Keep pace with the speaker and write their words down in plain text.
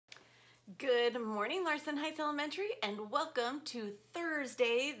Good morning, Larson Heights Elementary, and welcome to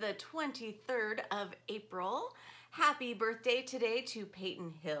Thursday, the 23rd of April. Happy birthday today to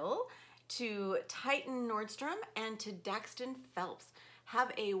Peyton Hill, to Titan Nordstrom, and to Daxton Phelps.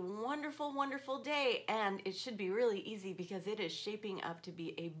 Have a wonderful, wonderful day, and it should be really easy because it is shaping up to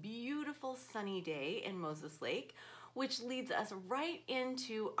be a beautiful sunny day in Moses Lake, which leads us right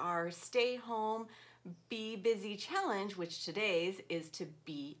into our stay home, be busy challenge, which today's is to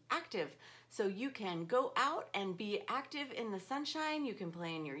be active. So you can go out and be active in the sunshine. You can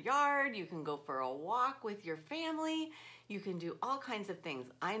play in your yard. You can go for a walk with your family. You can do all kinds of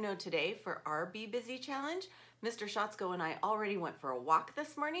things. I know today for our Be Busy challenge, Mr. Schatzko and I already went for a walk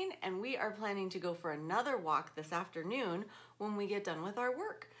this morning, and we are planning to go for another walk this afternoon when we get done with our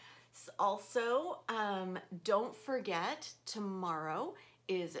work. Also, don't forget, tomorrow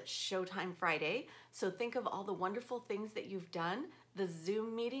is Showtime Friday, so think of all the wonderful things that you've done. The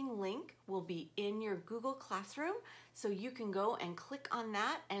Zoom meeting link will be in your Google Classroom, so you can go and click on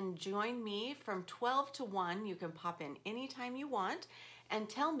that and join me from 12 to 1. You can pop in anytime you want and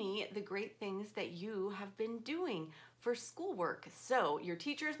tell me the great things that you have been doing for schoolwork. So your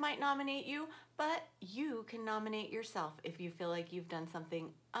teachers might nominate you, but you can nominate yourself if you feel like you've done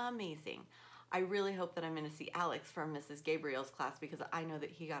something amazing. I really hope that I'm going to see Alex from Mrs. Gabriel's class because I know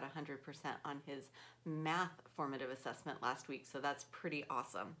that he got 100% on his math formative assessment last week, so that's pretty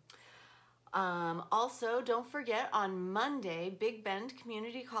awesome. Also, don't forget, on Monday, Big Bend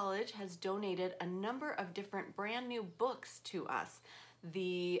Community College has donated a number of different brand new books to us.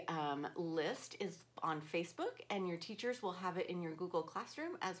 The list is on Facebook, and your teachers will have it in your Google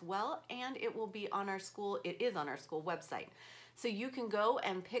Classroom as well, and it will be on our school, it is on our school website. So you can go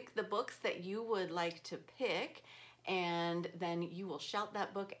and pick the books that you would like to pick, and then you will shout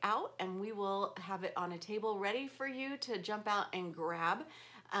that book out, and we will have it on a table ready for you to jump out and grab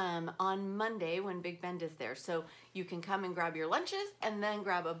on Monday when Big Bend is there. So you can come and grab your lunches and then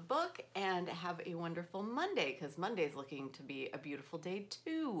grab a book and have a wonderful Monday, because Monday's looking to be a beautiful day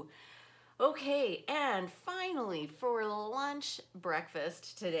too. Okay, and finally, for lunch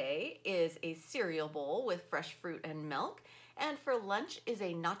breakfast today is a cereal bowl with fresh fruit and milk. And for lunch is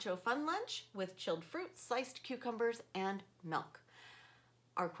a nacho fun lunch with chilled fruit, sliced cucumbers, and milk.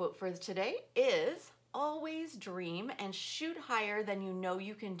 Our quote for today is, "Always dream and shoot higher than you know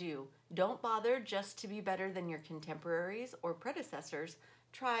you can do. Don't bother just to be better than your contemporaries or predecessors.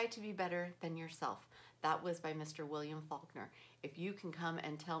 Try to be better than yourself." That was by Mr. William Faulkner. If you can come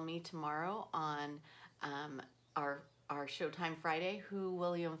and tell me tomorrow on our Showtime Friday who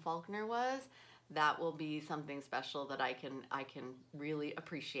William Faulkner was, that will be something special that I can really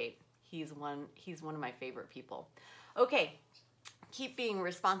appreciate. He's one of my favorite people. Okay, keep being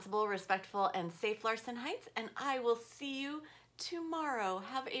responsible, respectful, and safe, Larson Heights, and I will see you tomorrow.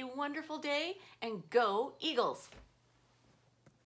 Have a wonderful day, and go Eagles!